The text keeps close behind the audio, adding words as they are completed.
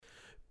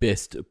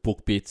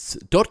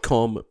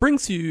bestbookbits.com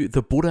brings you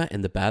The Buddha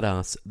and the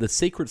Badass, The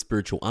Secret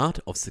Spiritual Art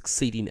of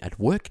Succeeding at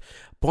Work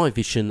by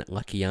Vishen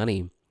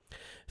Lakhiani.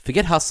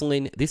 Forget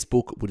hustling, this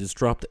book will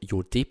disrupt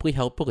your deeply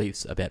held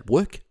beliefs about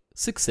work,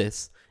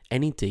 success,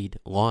 and indeed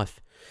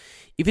life.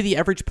 If you're the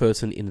average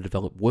person in the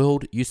developed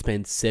world, you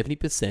spend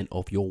 70%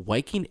 of your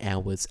waking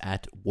hours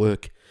at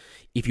work.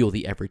 If you're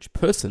the average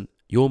person,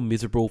 you're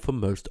miserable for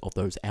most of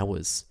those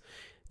hours.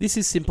 This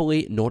is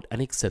simply not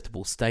an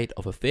acceptable state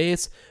of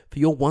affairs for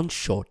your one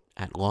shot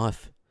at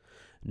life.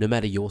 No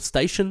matter your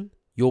station,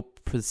 you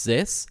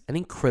possess an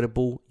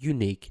incredible,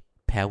 unique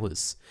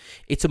powers.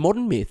 It's a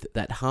modern myth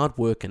that hard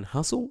work and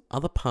hustle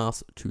are the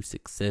paths to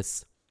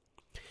success.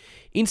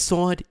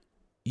 Inside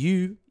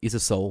you is a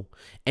soul,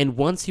 and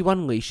once you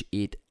unleash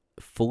it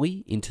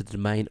fully into the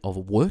domain of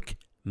work,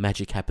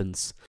 magic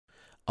happens.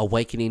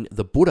 Awakening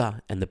the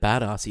Buddha and the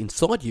Badass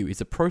inside you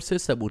is a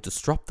process that will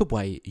disrupt the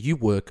way you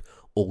work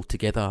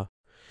altogether.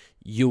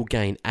 You'll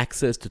gain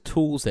access to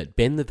tools that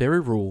bend the very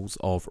rules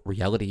of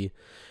reality.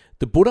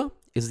 The Buddha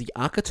is the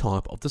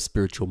archetype of the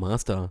spiritual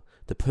master,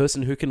 the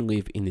person who can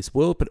live in this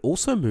world but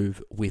also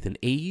move with an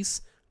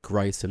ease,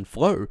 grace, and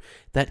flow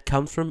that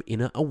comes from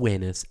inner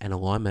awareness and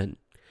alignment.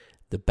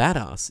 The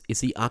Badass is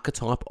the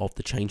archetype of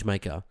the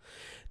changemaker.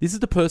 This is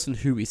the person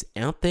who is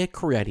out there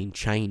creating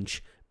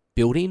change,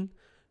 building,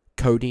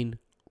 coding,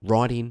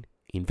 writing,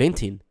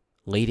 inventing,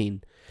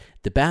 leading.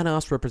 The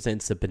Badass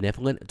represents the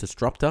benevolent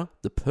disruptor,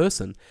 the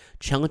person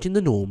challenging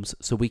the norms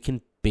so we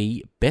can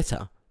be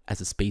better as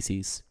a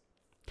species.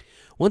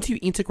 Once you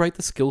integrate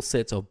the skill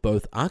sets of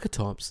both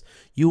archetypes,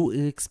 you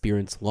will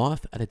experience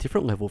life at a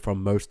different level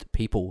from most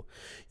people.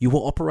 You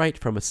will operate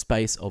from a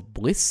space of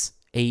bliss,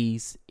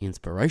 ease,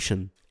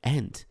 inspiration,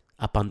 and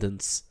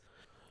abundance.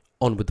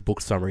 On with the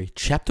book summary.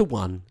 Chapter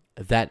 1,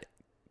 that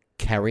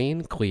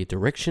carrying clear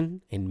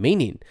direction and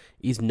meaning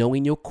is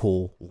knowing your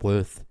core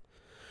worth.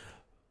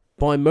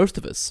 By most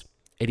of us,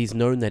 it is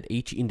known that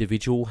each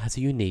individual has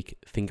a unique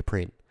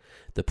fingerprint.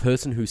 The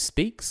person who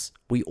speaks,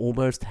 we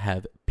almost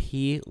have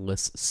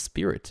peerless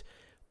spirit.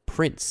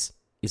 Prince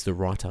is the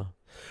writer.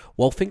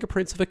 While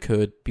fingerprints have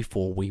occurred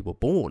before we were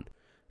born,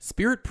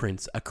 spirit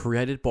prints are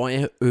created by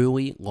our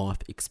early life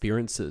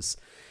experiences.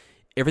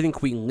 Everything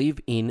we live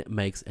in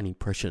makes an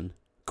impression,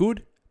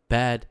 good,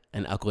 bad,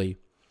 and ugly.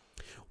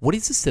 What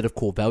is the set of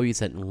core values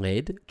that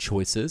led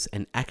choices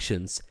and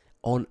actions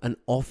on an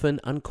often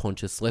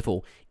unconscious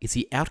level is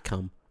the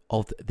outcome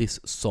of this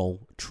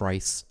soul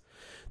trace.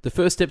 The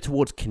first step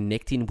towards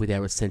connecting with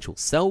our essential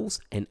selves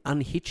and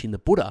unhitching the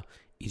Buddha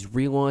is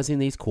realizing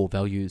these core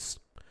values.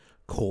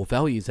 Core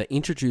values are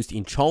introduced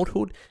in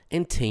childhood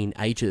and teen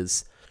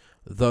ages,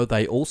 though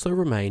they also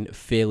remain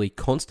fairly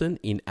constant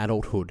in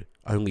adulthood,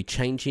 only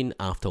changing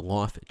after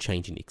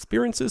life-changing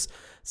experiences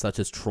such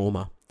as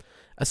trauma.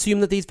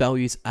 Assume that these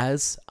values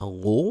as a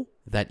law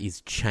that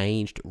is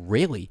changed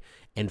rarely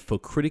and for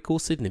critical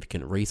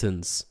significant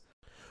reasons.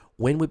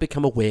 When we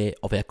become aware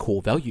of our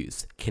core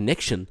values,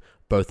 connection,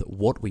 both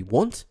what we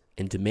want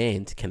and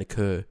demand, can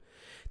occur.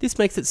 This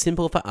makes it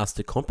simpler for us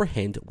to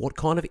comprehend what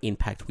kind of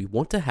impact we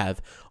want to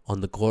have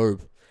on the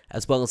globe,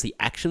 as well as the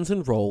actions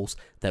and roles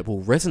that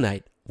will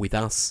resonate with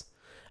us.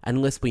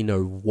 Unless we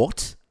know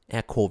what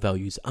our core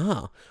values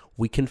are,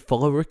 we can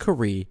follow a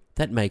career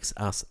that makes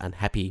us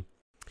unhappy.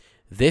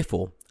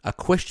 Therefore, a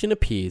question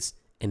appears,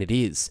 and it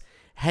is,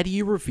 how do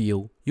you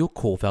reveal your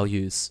core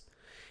values?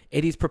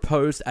 It is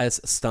proposed as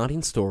a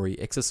starting story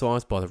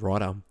exercise by the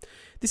writer.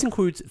 This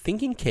includes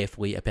thinking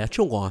carefully about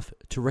your life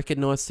to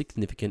recognize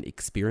significant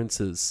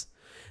experiences.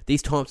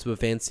 These types of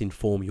events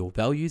inform your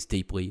values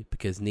deeply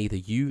because neither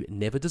you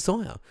never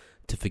desire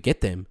to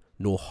forget them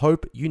nor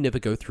hope you never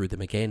go through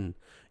them again.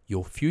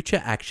 Your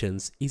future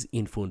actions is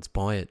influenced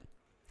by it.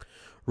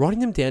 Writing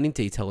them down in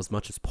detail as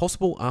much as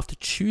possible after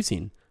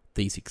choosing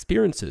these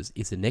experiences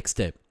is the next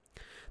step.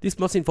 This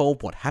must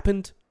involve what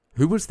happened,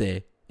 who was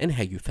there, and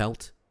how you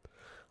felt.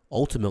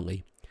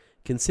 Ultimately,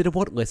 consider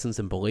what lessons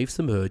and beliefs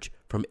emerge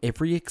from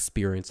every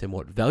experience and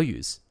what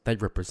values they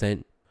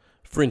represent.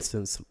 For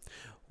instance,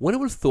 when it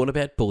was thought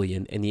about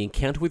bullying and the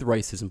encounter with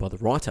racism by the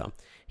writer,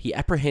 he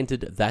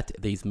apprehended that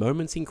these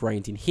moments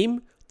ingrained in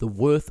him the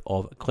worth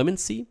of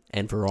clemency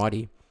and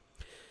variety.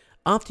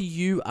 After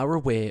you are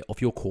aware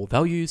of your core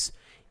values,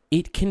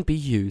 it can be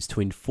used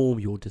to inform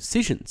your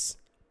decisions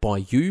by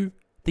you,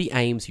 the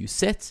aims you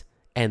set,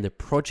 and the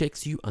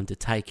projects you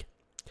undertake.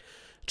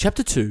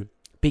 Chapter 2.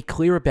 Be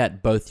clear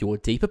about both your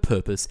deeper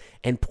purpose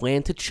and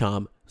plan to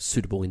charm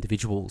suitable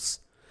individuals.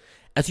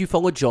 As you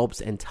follow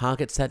jobs and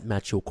targets that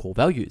match your core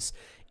values,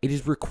 it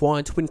is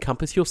required to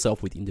encompass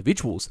yourself with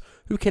individuals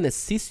who can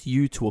assist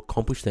you to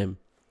accomplish them.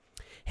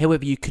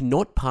 However, you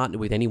cannot partner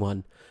with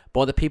anyone.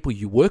 By the people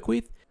you work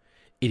with,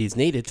 it is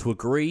needed to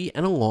agree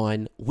and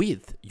align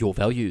with your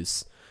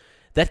values.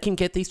 That can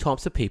get these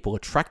types of people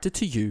attracted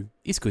to you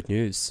is good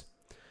news.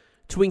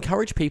 To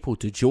encourage people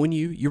to join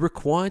you, you're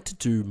required to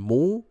do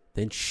more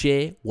than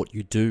share what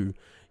you do.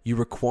 You're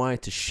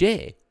required to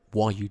share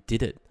why you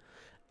did it.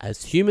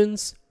 As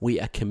humans, we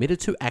are committed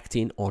to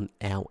acting on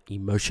our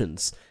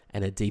emotions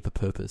and a deeper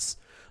purpose.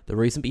 The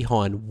reason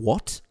behind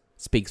what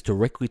speaks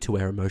directly to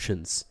our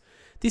emotions.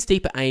 This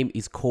deeper aim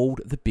is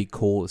called the big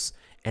cause,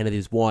 and it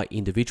is why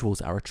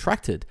individuals are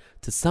attracted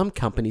to some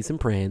companies and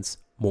brands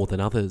more than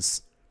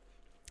others.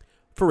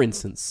 For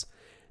instance,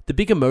 the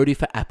bigger motive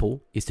for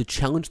Apple is to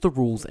challenge the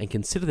rules and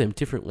consider them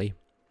differently.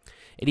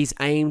 It is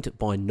aimed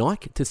by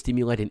Nike to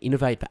stimulate and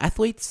innovate for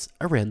athletes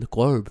around the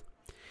globe.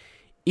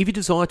 If you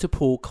desire to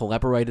pull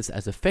collaborators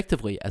as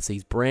effectively as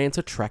these brands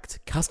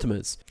attract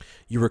customers,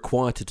 you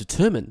require to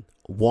determine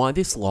why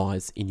this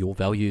lies in your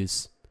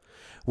values.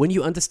 When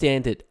you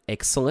understand it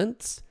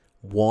excellence,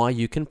 why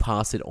you can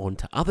pass it on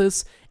to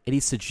others, it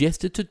is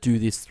suggested to do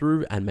this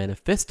through a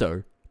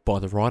manifesto by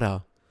the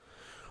writer.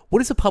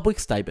 What is a public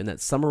statement that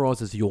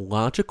summarizes your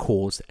larger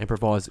cause and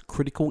provides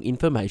critical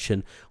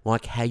information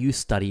like how you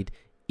studied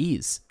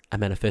is a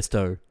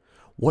manifesto?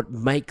 What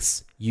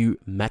makes you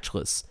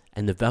matchless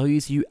and the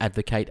values you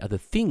advocate are the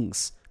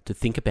things to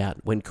think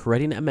about when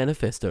creating a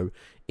manifesto,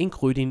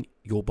 including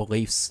your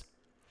beliefs.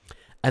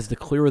 As the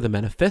clearer the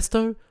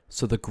manifesto,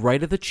 so the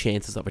greater the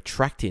chances of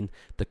attracting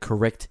the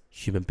correct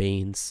human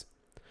beings.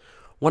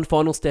 One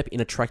final step in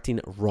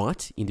attracting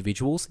right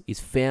individuals is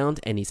found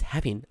and is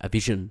having a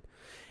vision.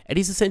 It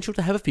is essential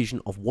to have a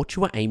vision of what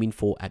you are aiming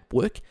for at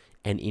work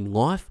and in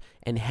life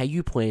and how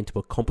you plan to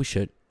accomplish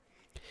it.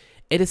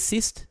 It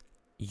assists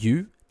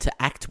you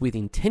to act with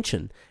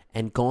intention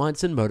and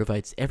guides and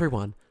motivates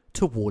everyone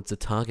towards a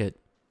target.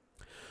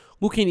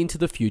 Looking into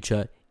the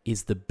future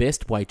is the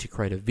best way to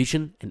create a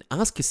vision and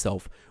ask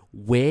yourself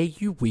where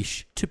you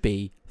wish to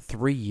be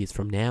 3 years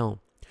from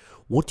now.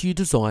 What do you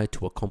desire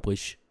to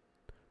accomplish?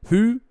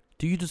 Who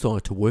do you desire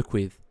to work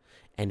with?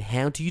 And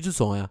how do you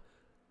desire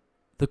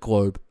the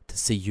globe to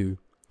see you?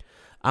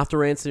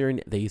 After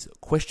answering these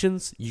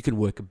questions, you can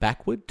work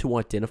backward to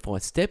identify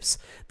steps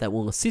that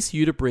will assist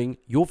you to bring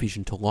your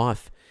vision to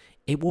life.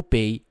 It will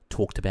be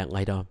talked about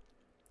later.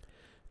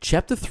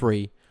 Chapter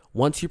 3.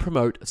 Once you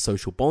promote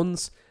social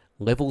bonds,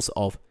 levels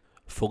of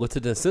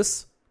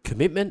felicitousness,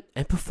 commitment,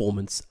 and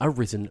performance are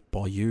risen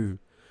by you.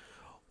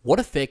 What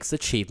affects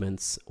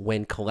achievements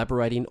when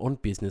collaborating on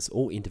business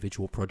or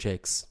individual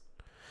projects?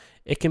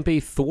 It can be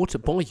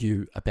thought by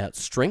you about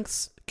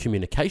strengths,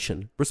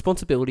 communication,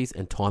 responsibilities,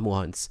 and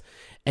timelines,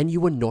 and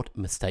you are not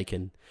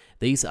mistaken.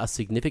 These are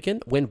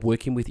significant when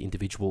working with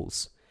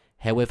individuals.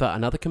 However,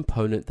 another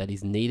component that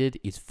is needed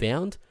is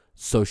found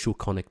social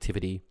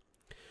connectivity.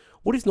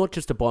 What is not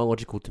just a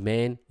biological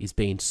demand is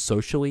being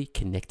socially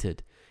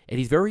connected. It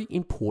is very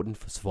important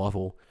for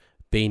survival.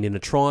 Being in a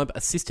tribe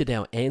assisted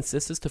our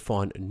ancestors to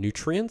find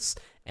nutrients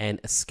and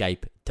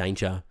escape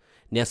danger.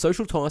 Now,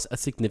 social ties are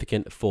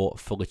significant for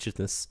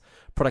felicitousness,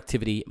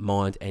 productivity,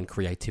 mind, and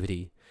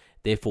creativity.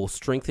 Therefore,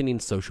 strengthening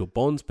social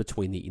bonds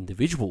between the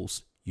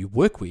individuals you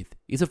work with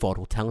is a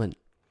vital talent.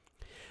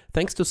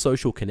 Thanks to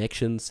social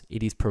connections,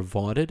 it is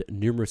provided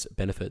numerous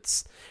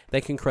benefits.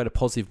 They can create a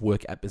positive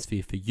work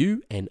atmosphere for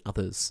you and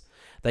others.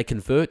 They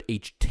convert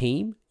each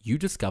team you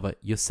discover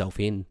yourself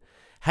in.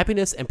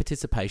 Happiness and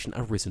participation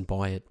are risen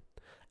by it.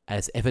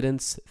 As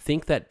evidence,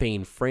 think that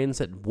being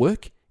friends at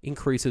work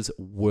increases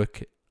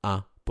work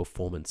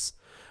performance.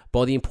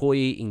 By the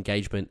Employee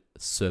Engagement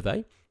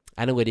Survey,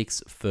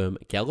 analytics firm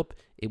Gallup,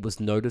 it was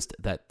noticed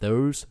that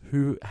those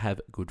who have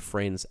good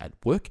friends at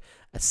work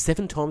are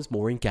 7 times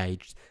more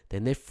engaged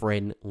than their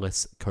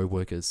friendless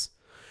co-workers.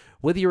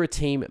 Whether you're a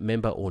team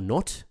member or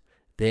not,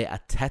 there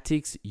are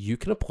tactics you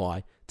can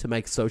apply to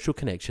make social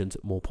connections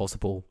more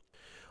possible.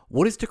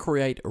 What is to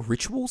create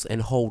rituals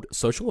and hold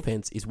social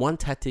events is one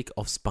tactic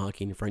of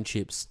sparking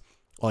friendships.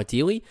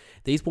 Ideally,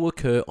 these will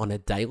occur on a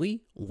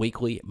daily,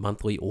 weekly,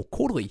 monthly, or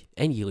quarterly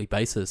and yearly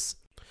basis.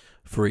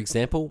 For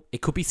example,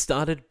 it could be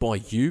started by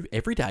you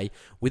every day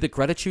with a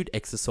gratitude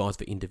exercise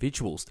for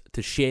individuals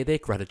to share their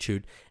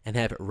gratitude and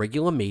have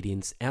regular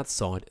meetings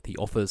outside the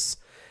office.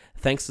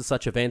 Thanks to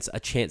such events, a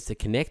chance to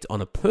connect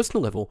on a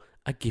personal level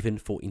are given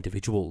for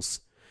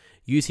individuals.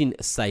 Using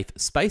safe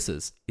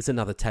spaces is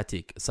another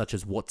tactic, such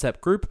as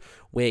WhatsApp group,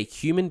 where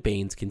human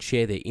beings can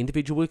share their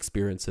individual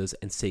experiences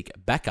and seek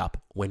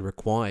backup when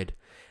required.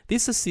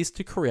 This assists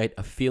to create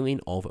a feeling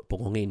of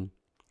belonging.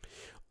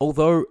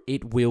 Although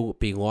it will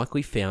be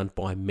likely found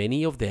by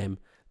many of them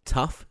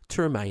tough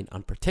to remain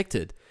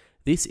unprotected,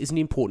 this is an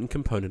important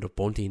component of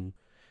bonding.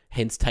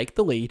 Hence, take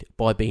the lead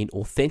by being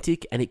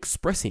authentic and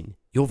expressing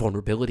your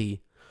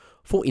vulnerability.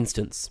 For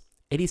instance,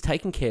 it is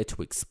taking care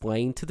to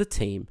explain to the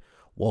team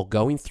while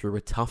going through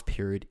a tough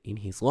period in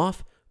his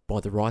life by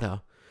the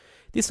writer.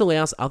 This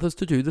allows others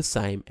to do the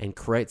same and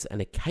creates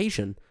an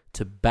occasion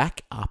to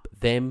back up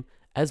them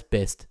as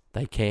best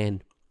they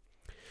can.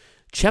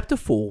 Chapter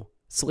 4.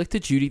 Select a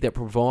duty that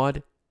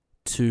provide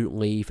to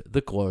leave the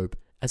globe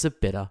as a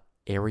better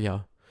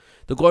area.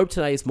 The globe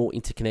today is more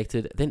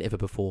interconnected than ever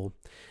before.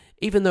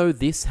 Even though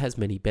this has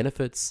many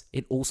benefits,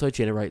 it also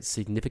generates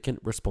significant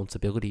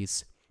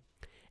responsibilities.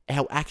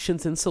 Our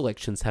actions and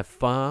selections have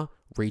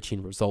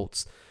far-reaching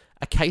results,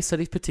 a case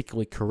that is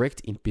particularly correct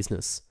in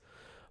business.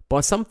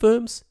 By some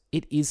firms,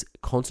 it is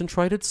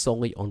concentrated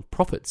solely on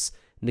profits,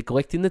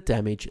 neglecting the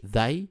damage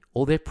they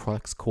or their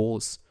products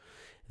cause.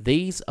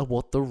 These are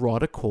what the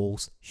writer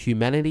calls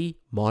humanity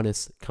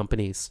minus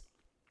companies.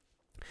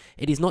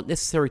 It is not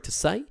necessary to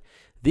say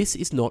this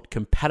is not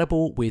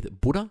compatible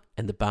with Buddha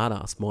and the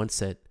badass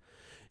mindset.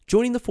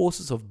 Joining the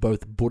forces of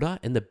both Buddha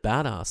and the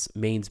badass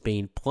means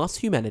being plus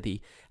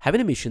humanity, having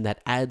a mission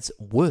that adds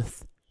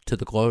worth to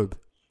the globe.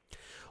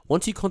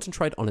 Once you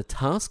concentrate on a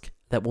task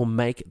that will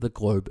make the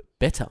globe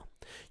better,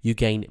 you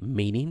gain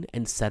meaning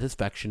and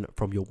satisfaction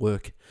from your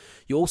work.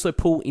 You also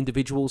pull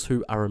individuals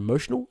who are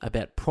emotional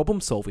about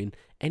problem solving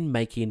and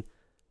making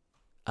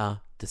a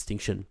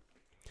distinction.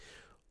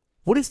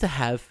 What is to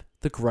have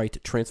the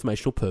great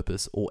transformational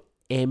purpose, or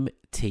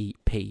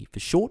MTP for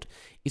short,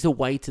 is a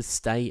way to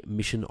stay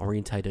mission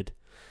orientated.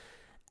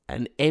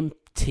 An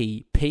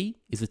MTP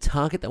is a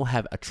target that will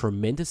have a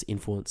tremendous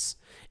influence.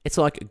 It's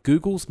like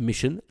Google's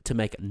mission to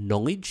make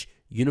knowledge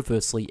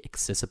universally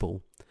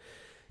accessible.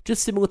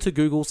 Just similar to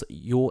Google's,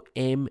 your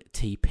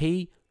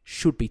MTP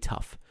should be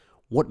tough.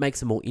 What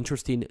makes it more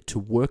interesting to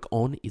work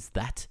on is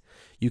that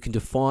you can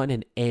define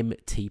an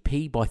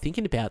MTP by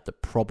thinking about the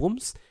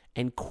problems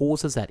and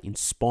causes that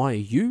inspire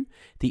you,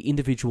 the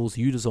individuals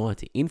you desire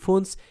to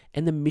influence,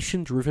 and the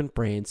mission-driven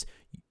brands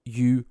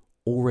you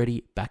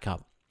already back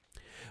up.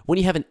 When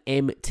you have an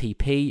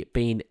MTP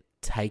being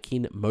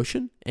taking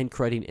motion and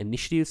creating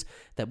initiatives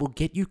that will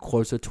get you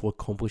closer to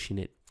accomplishing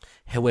it.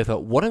 However,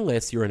 what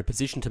unless you're in a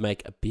position to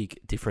make a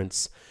big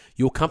difference?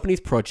 Your company's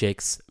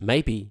projects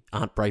maybe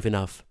aren't brave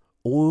enough,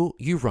 or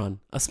you run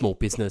a small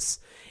business,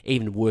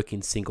 even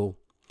working single.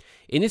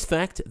 In this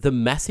fact, the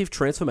massive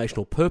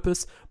transformational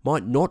purpose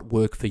might not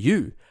work for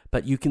you,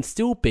 but you can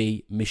still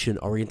be mission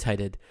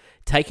orientated.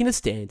 Taking a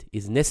stand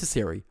is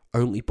necessary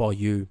only by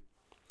you.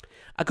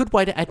 A good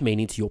way to add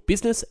meaning to your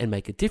business and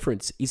make a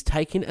difference is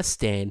taking a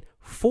stand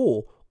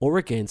for or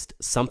against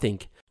something.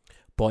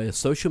 By a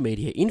social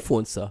media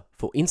influencer,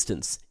 for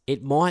instance,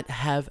 it might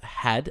have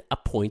had a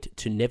point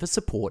to never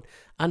support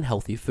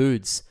unhealthy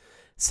foods.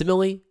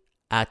 Similarly,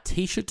 a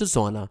t-shirt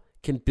designer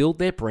can build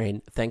their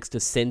brand thanks to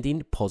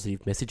sending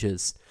positive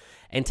messages.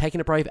 And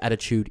taking a brave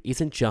attitude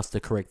isn't just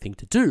the correct thing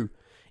to do,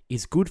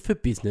 it's good for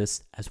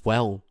business as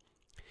well.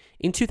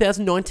 In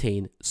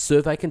 2019, a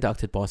survey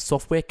conducted by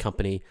software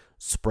company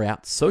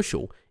Sprout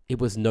Social, it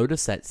was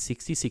noticed that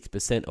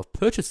 66% of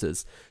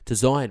purchasers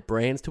desired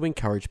brands to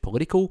encourage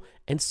political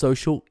and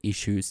social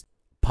issues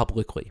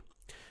publicly.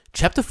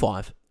 Chapter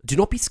 5. Do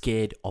not be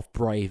scared of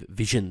brave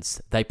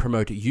visions. They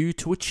promote you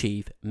to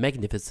achieve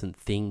magnificent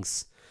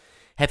things.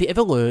 Have you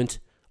ever learned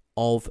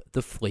of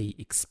the flea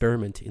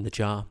experiment in the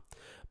jar?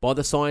 By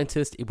the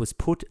scientist, it was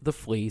put the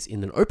fleas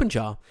in an open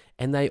jar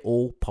and they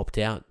all popped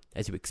out,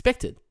 as you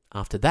expected.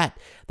 After that,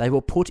 they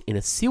were put in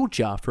a sealed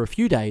jar for a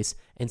few days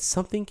and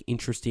something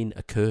interesting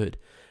occurred.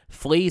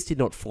 Fleas did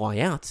not fly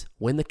out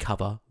when the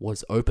cover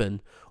was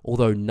open,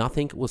 although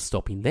nothing was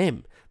stopping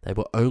them. They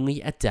were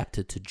only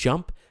adapted to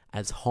jump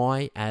as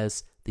high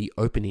as the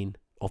opening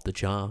of the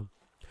jar.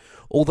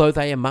 Although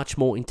they are much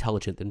more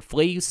intelligent than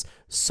fleas,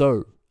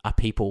 so are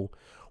people.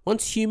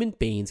 Once human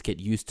beings get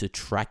used to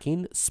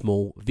tracking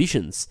small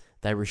visions,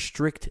 they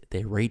restrict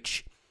their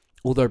reach.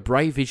 Although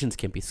brave visions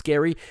can be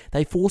scary,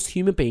 they force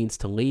human beings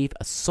to leave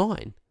a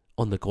sign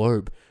on the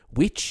globe,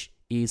 which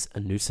is a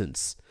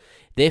nuisance.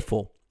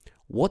 Therefore,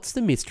 what's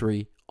the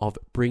mystery of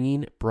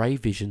bringing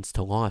brave visions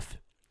to life?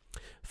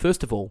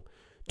 First of all,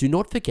 do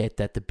not forget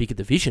that the bigger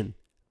the vision,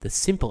 the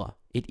simpler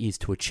it is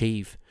to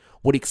achieve.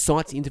 What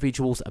excites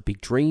individuals are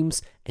big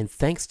dreams, and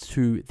thanks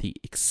to the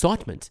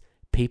excitement,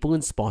 people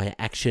inspire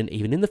action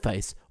even in the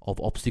face of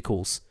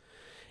obstacles.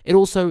 It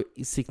also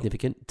is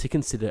significant to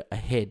consider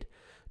ahead.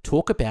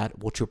 Talk about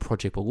what your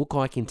project will look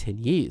like in 10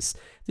 years.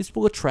 This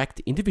will attract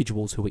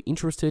individuals who are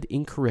interested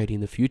in creating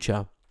the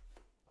future.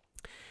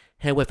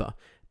 However,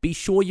 be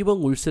sure you are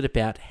lucid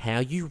about how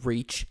you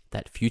reach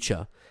that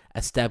future.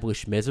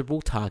 Establish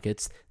measurable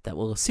targets that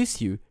will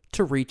assist you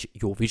to reach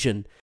your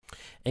vision.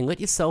 And let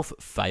yourself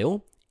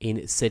fail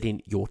in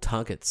setting your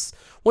targets.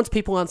 Once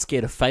people aren't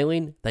scared of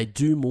failing, they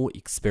do more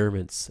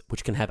experiments,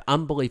 which can have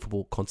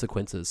unbelievable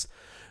consequences.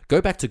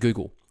 Go back to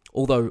Google.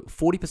 Although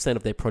 40%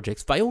 of their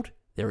projects failed,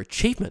 their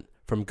achievement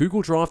from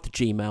Google Drive to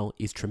Gmail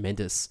is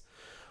tremendous.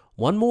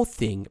 One more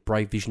thing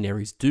brave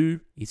visionaries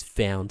do is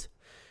found.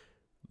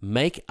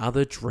 Make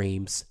other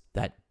dreams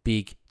that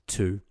big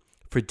too.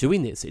 For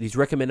doing this, it is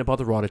recommended by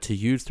the writer to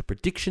use the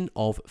prediction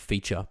of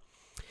feature.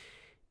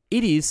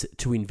 It is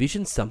to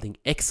envision something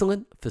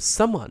excellent for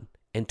someone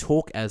and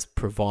talk as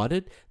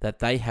provided that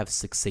they have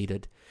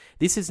succeeded.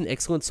 This is an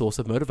excellent source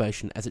of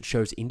motivation as it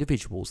shows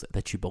individuals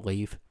that you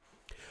believe.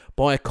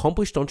 By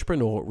accomplished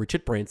entrepreneur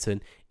Richard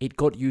Branson, it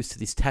got used to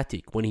this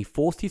tactic when he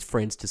forced his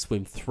friends to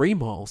swim 3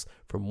 miles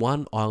from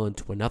one island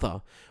to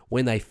another.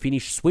 When they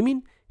finished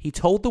swimming, he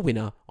told the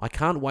winner, "I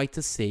can't wait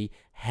to see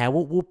how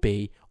it will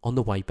be on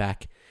the way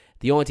back."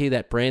 The idea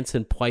that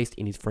Branson placed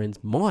in his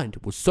friend's mind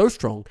was so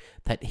strong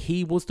that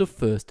he was the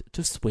first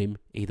to swim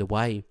either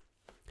way.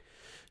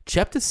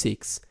 Chapter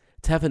 6.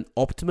 To have an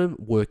optimum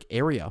work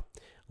area.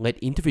 Let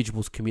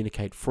individuals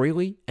communicate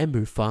freely and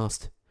move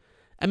fast.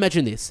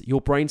 Imagine this,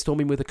 you're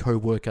brainstorming with a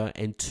co-worker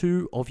and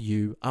two of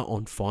you are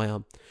on fire.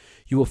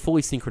 You are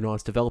fully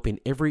synchronized, developing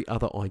every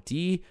other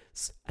idea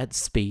at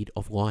speed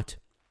of light.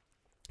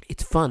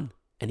 It's fun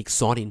and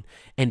exciting,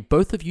 and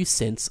both of you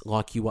sense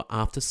like you are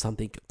after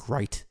something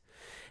great.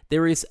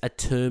 There is a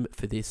term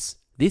for this.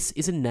 This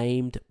is a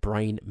named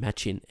brain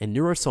matching, and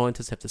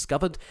neuroscientists have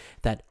discovered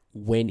that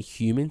when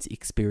humans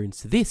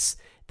experience this,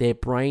 their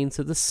brains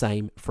are the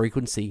same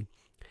frequency.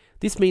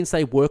 This means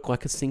they work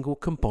like a single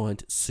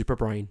combined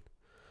superbrain.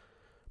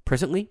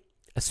 Presently,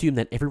 assume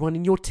that everyone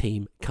in your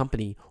team,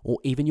 company, or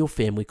even your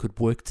family could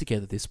work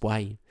together this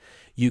way.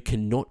 You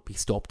cannot be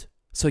stopped.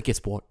 So guess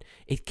what?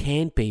 It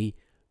can be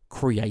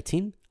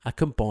creating a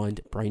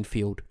combined brain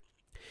field.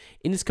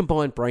 In this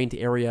combined brain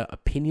area,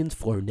 opinions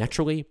flow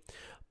naturally.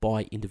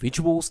 By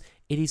individuals,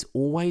 it is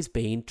always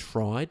being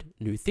tried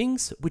new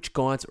things, which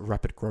guides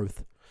rapid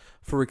growth.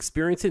 For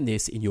experiencing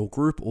this in your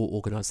group or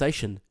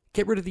organization,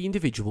 get rid of the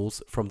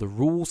individuals from the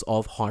rules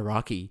of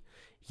hierarchy.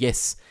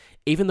 Yes,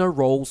 even though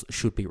roles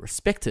should be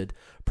respected,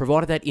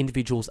 provided that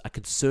individuals are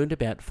concerned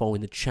about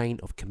following the chain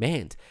of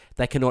command,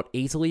 they cannot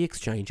easily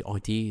exchange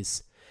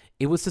ideas.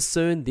 It was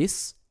discerned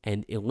this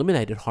and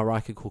eliminated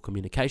hierarchical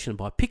communication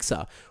by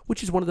Pixar,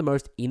 which is one of the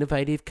most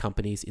innovative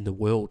companies in the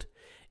world.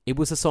 It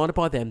was decided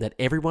by them that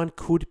everyone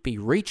could be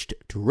reached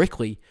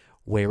directly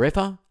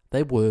wherever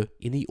they were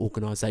in the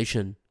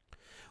organization.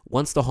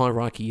 Once the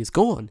hierarchy is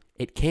gone,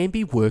 it can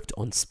be worked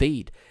on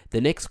speed,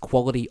 the next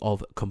quality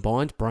of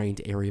combined brain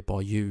area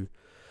by you.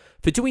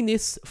 For doing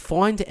this,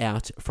 find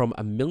out from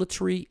a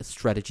military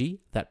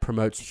strategy that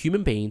promotes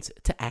human beings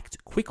to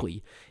act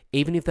quickly,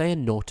 even if they are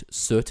not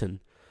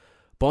certain.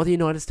 By the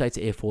United States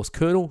Air Force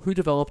colonel who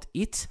developed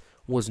it,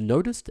 was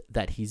noticed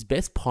that his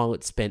best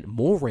pilot spent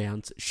more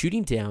rounds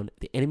shooting down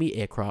the enemy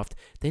aircraft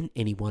than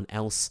anyone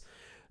else.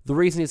 The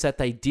reason is that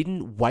they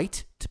didn't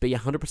wait to be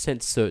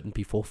 100% certain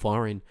before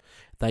firing.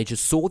 They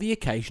just saw the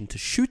occasion to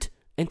shoot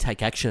and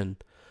take action.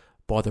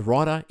 By the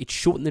writer, it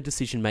shortened the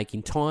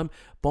decision-making time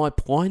by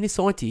applying this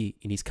idea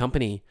in his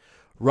company.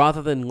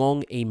 Rather than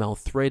long email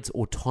threads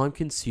or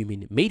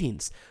time-consuming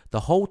meetings,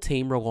 the whole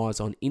team relies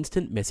on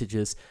instant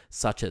messages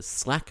such as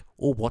Slack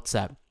or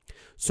WhatsApp.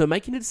 So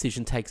making a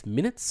decision takes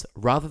minutes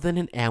rather than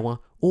an hour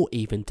or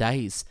even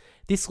days.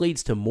 This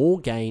leads to more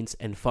gains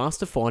and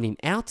faster finding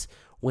out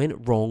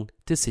when wrong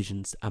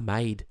decisions are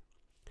made.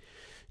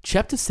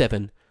 Chapter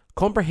 7.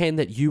 Comprehend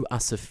that you are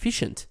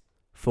sufficient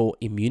for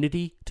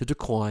immunity to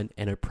decline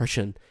and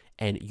oppression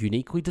and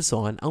uniquely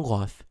design a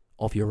life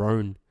of your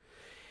own.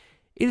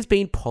 It has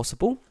been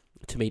possible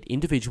to meet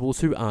individuals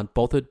who aren't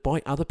bothered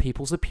by other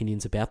people's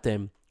opinions about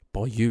them,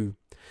 by you.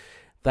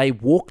 They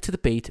walk to the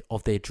beat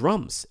of their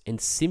drums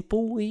and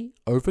simply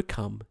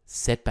overcome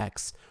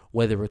setbacks,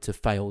 whether it's a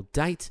failed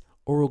date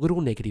or a little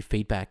negative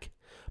feedback.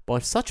 By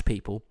such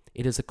people,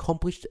 it has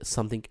accomplished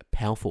something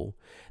powerful.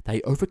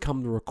 They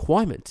overcome the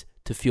requirement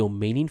to feel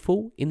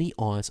meaningful in the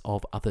eyes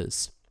of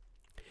others.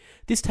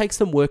 This takes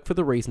some work for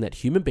the reason that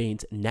human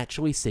beings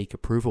naturally seek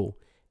approval.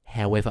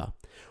 However,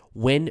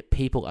 when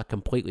people are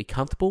completely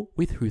comfortable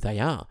with who they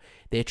are,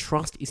 their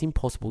trust is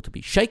impossible to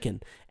be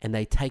shaken and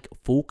they take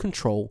full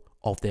control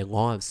of their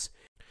lives.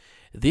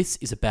 This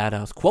is a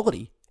badass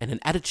quality and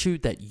an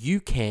attitude that you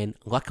can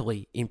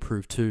luckily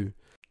improve too.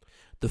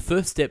 The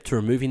first step to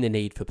removing the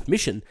need for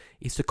permission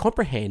is to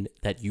comprehend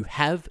that you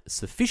have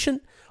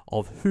sufficient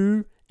of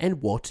who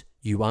and what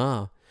you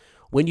are.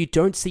 When you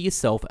don't see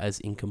yourself as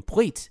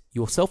incomplete,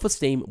 your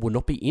self-esteem will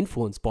not be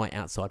influenced by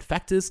outside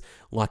factors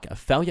like a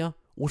failure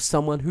or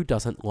someone who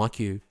doesn't like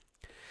you.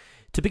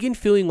 To begin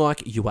feeling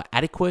like you are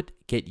adequate,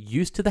 get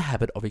used to the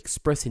habit of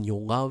expressing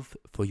your love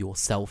for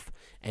yourself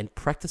and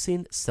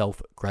practicing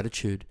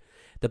self-gratitude.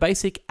 The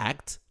basic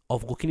act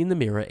of looking in the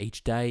mirror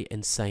each day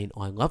and saying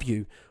I love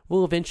you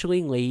will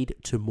eventually lead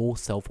to more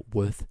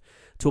self-worth.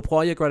 To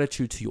apply your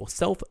gratitude to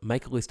yourself,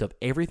 make a list of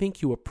everything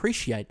you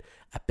appreciate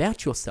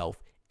about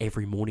yourself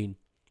every morning.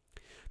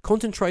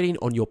 Concentrating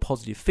on your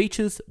positive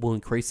features will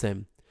increase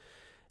them.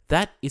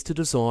 That is to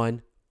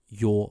design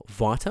your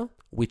Vita,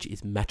 which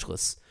is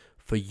matchless.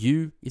 For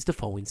you is the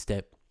following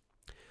step.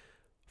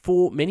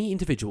 For many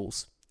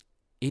individuals,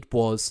 it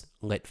was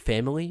let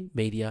family,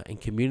 media,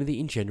 and community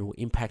in general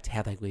impact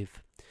how they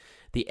live.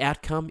 The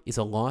outcome is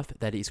a life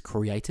that is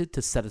created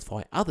to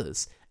satisfy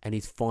others and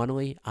is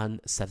finally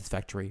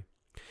unsatisfactory.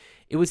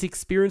 It was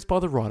experienced by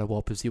the writer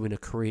while pursuing a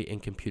career in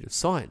computer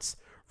science,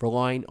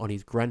 relying on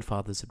his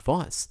grandfather's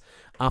advice.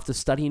 After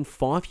studying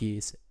 5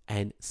 years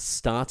and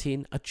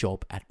starting a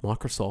job at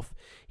Microsoft,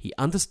 he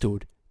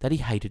understood that he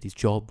hated his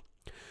job.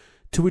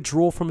 To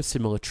withdraw from a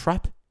similar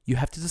trap, you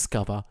have to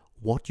discover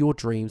what your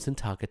dreams and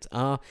targets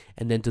are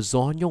and then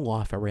design your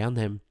life around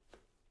them.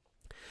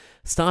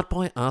 Start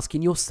by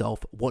asking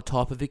yourself what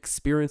type of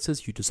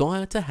experiences you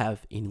desire to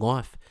have in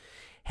life,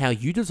 how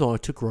you desire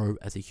to grow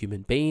as a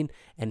human being,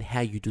 and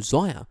how you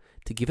desire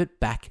to give it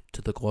back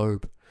to the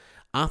globe.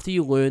 After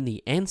you learn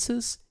the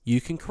answers, you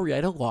can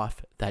create a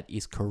life that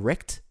is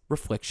correct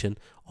reflection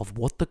of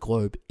what the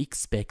globe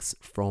expects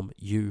from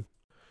you.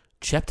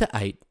 Chapter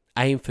 8.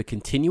 Aim for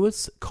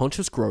continuous,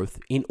 conscious growth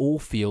in all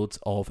fields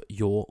of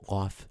your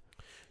life.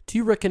 Do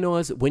you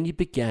recognize when you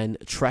began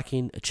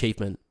tracking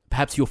achievement?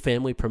 Perhaps your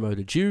family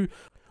promoted you,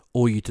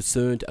 or you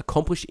discerned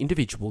accomplished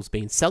individuals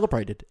being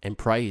celebrated and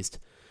praised.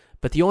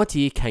 But the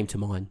idea came to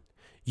mind.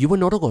 You are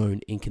not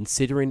alone in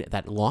considering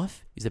that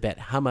life is about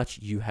how much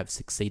you have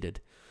succeeded.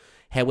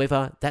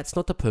 However, that's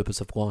not the purpose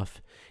of life.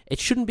 It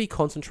shouldn't be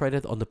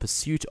concentrated on the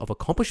pursuit of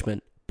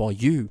accomplishment by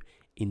you.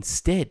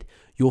 Instead,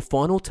 your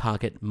final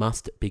target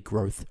must be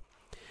growth.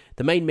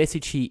 The main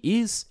message here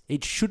is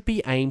it should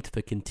be aimed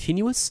for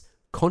continuous,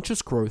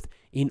 conscious growth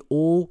in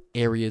all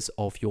areas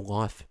of your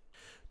life.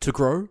 To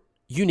grow,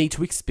 you need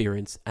to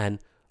experience an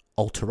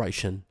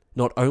alteration,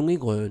 not only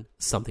learn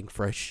something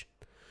fresh.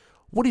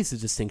 What is the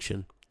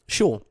distinction?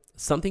 Sure,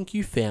 something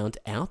you found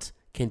out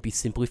can be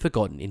simply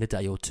forgotten in a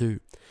day or two.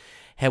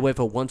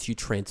 However, once you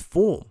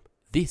transform,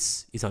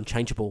 this is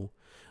unchangeable.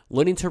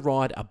 Learning to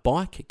ride a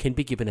bike can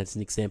be given as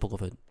an example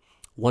of it.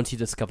 Once you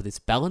discover this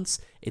balance,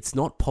 it's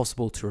not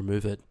possible to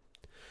remove it.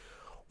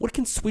 What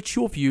can switch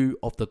your view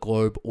of the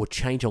globe or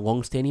change a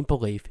long-standing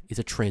belief is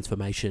a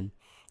transformation,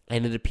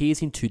 and it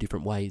appears in two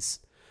different ways.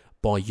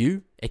 By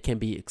you, it can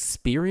be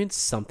experience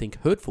something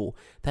hurtful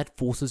that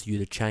forces you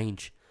to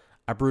change.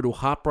 A brutal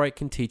heartbreak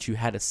can teach you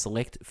how to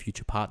select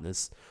future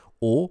partners.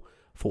 Or,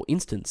 for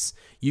instance,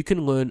 you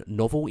can learn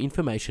novel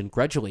information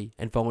gradually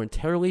and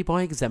voluntarily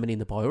by examining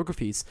the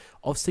biographies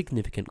of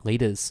significant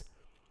leaders.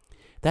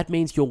 That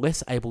means you're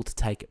less able to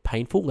take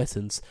painful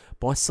lessons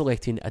by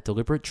selecting a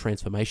deliberate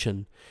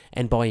transformation,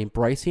 and by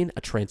embracing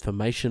a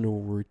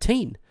transformational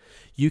routine,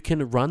 you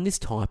can run this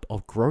type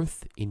of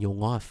growth in your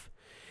life.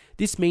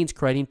 This means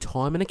creating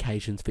time and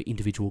occasions for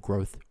individual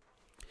growth.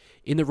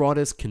 In the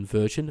writer's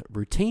conversion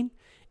routine,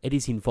 it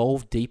is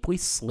involved deeply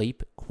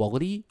sleep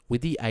quality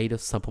with the aid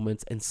of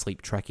supplements and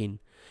sleep tracking.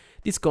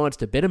 This guides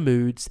to better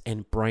moods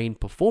and brain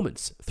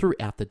performance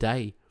throughout the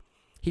day.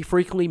 He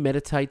frequently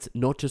meditates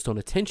not just on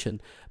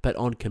attention, but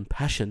on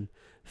compassion,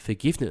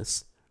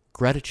 forgiveness,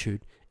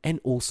 gratitude,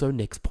 and also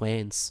next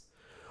plans.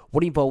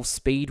 What involves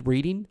speed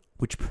reading,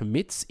 which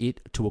permits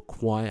it to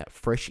acquire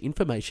fresh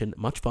information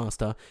much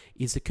faster,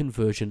 is the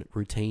conversion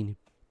routine.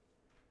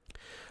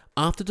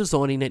 After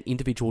designing an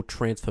individual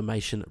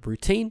transformation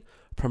routine,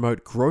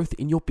 promote growth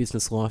in your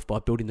business life by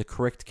building the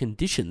correct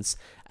conditions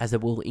as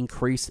it will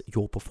increase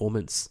your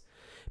performance.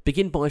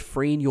 Begin by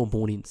freeing your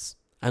mornings.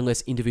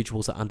 Unless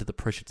individuals are under the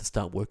pressure to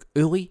start work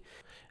early,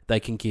 they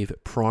can give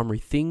primary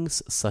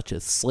things such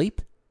as sleep,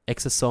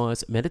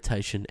 exercise,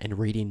 meditation, and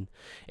reading.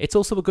 It's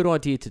also a good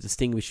idea to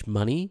distinguish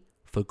money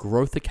for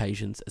growth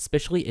occasions,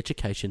 especially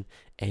education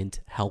and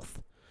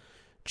health.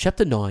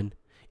 Chapter 9.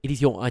 It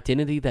is your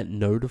identity that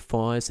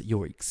notifies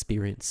your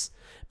experience.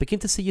 Begin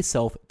to see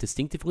yourself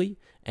distinctively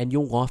and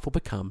your life will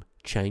become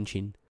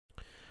changing.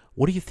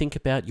 What do you think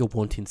about your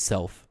wanting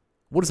self?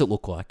 What does it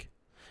look like?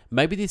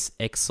 Maybe this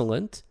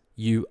excellent,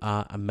 you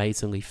are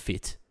amazingly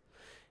fit,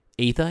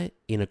 either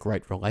in a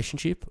great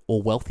relationship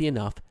or wealthy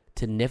enough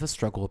to never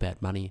struggle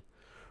about money.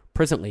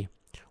 Presently,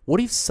 what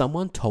if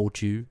someone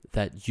told you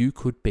that you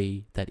could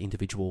be that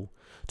individual?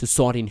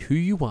 Deciding who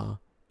you are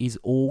is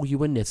all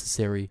you are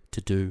necessary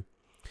to do.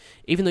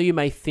 Even though you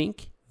may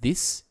think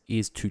this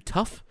is too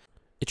tough,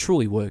 it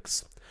truly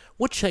works.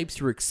 What shapes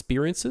your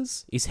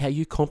experiences is how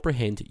you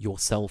comprehend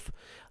yourself.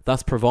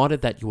 Thus,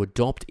 provided that you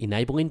adopt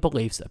enabling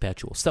beliefs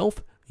about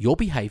yourself, your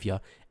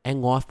behavior,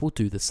 and life will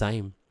do the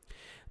same.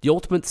 The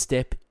ultimate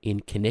step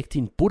in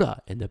connecting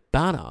Buddha and the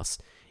badass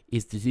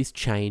is this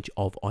change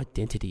of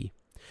identity.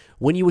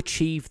 When you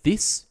achieve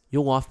this,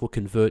 your life will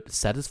convert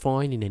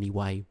satisfying in any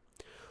way.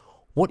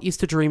 What is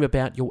to dream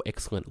about your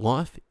excellent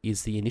life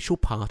is the initial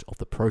part of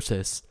the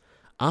process.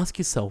 Ask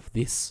yourself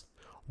this: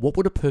 what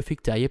would a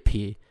perfect day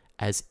appear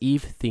as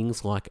if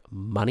things like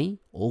money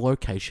or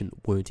location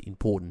weren't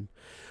important?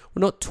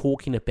 We're not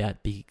talking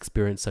about big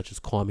experience such as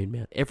climbing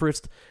Mount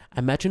Everest.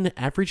 Imagine an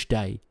average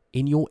day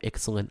in your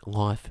excellent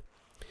life.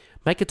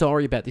 Make a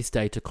diary about this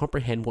day to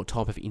comprehend what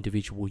type of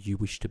individual you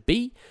wish to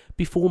be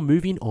before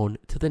moving on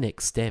to the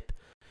next step.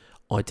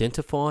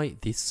 Identify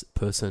this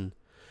person.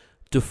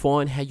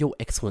 Define how your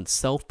excellent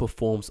self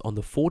performs on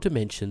the 4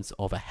 dimensions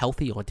of a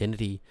healthy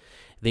identity.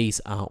 These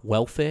are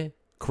welfare,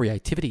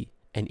 creativity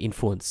and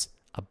influence,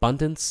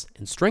 abundance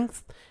and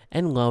strength,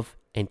 and love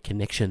and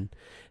connection.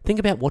 Think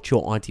about what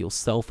your ideal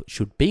self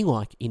should be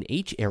like in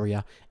each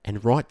area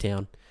and write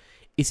down: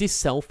 is this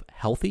self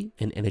healthy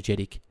and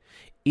energetic?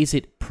 Is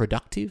it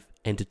productive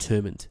and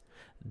determined?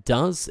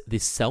 Does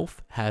this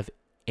self have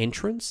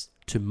entrance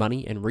to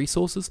money and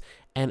resources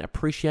and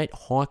appreciate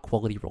high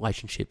quality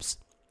relationships?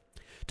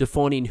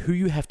 Defining who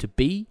you have to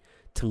be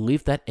to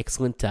live that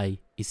excellent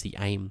day is the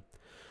aim.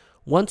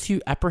 Once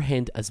you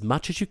apprehend as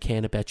much as you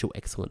can about your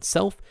excellent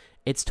self,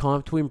 it's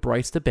time to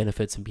embrace the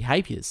benefits and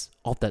behaviors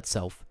of that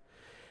self.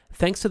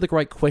 Thanks to the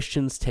great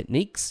questions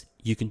techniques,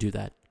 you can do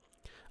that.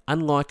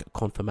 Unlike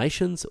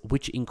confirmations,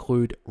 which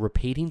include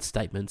repeating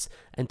statements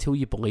until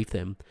you believe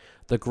them,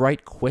 the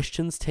great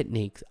questions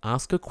techniques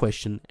ask a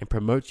question and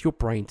promotes your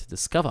brain to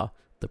discover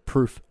the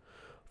proof.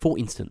 For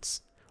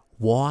instance,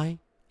 why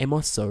am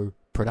I so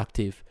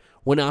productive.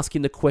 When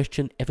asking the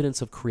question,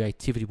 evidence of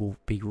creativity will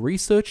be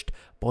researched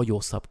by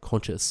your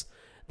subconscious.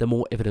 The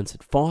more evidence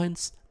it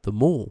finds, the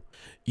more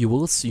you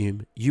will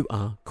assume you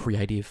are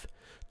creative.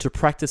 To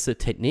practice the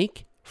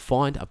technique,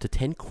 find up to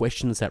 10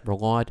 questions that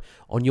relied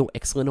on your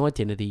excellent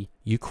identity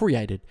you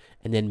created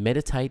and then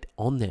meditate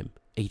on them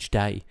each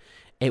day.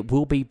 It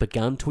will be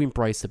begun to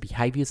embrace the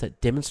behaviors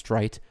that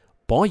demonstrate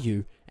by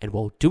you, and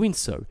while doing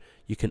so,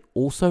 you can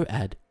also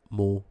add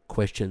more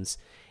questions.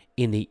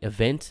 In the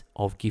event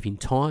of giving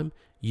time,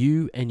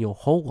 you and your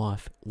whole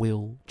life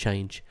will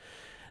change.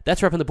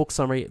 That's wrapping the book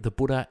summary, The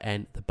Buddha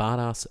and the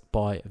Badass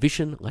by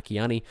Vishen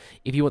Lakhiani.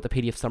 If you want the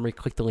PDF summary,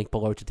 click the link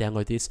below to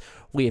download this.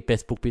 We at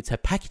Best Book Bits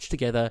have packaged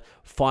together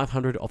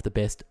 500 of the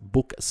best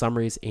book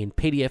summaries in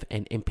PDF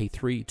and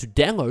MP3 to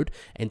download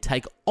and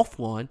take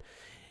offline.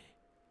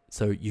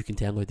 So you can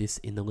download this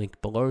in the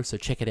link below. So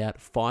check it out,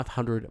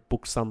 500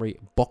 book summary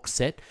box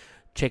set.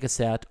 Check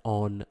us out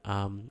on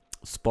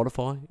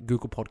Spotify,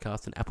 Google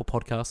Podcasts, and Apple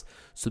Podcasts.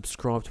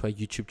 Subscribe to our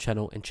YouTube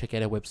channel and check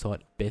out our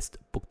website,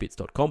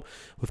 bestbookbits.com.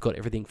 We've got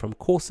everything from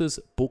courses,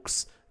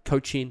 books,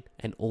 coaching,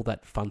 and all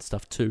that fun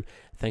stuff too.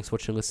 Thanks for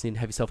watching and listening.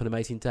 Have yourself an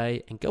amazing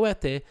day and go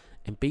out there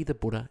and be the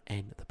Buddha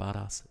and the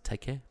Badass.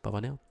 Take care. Bye-bye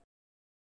now.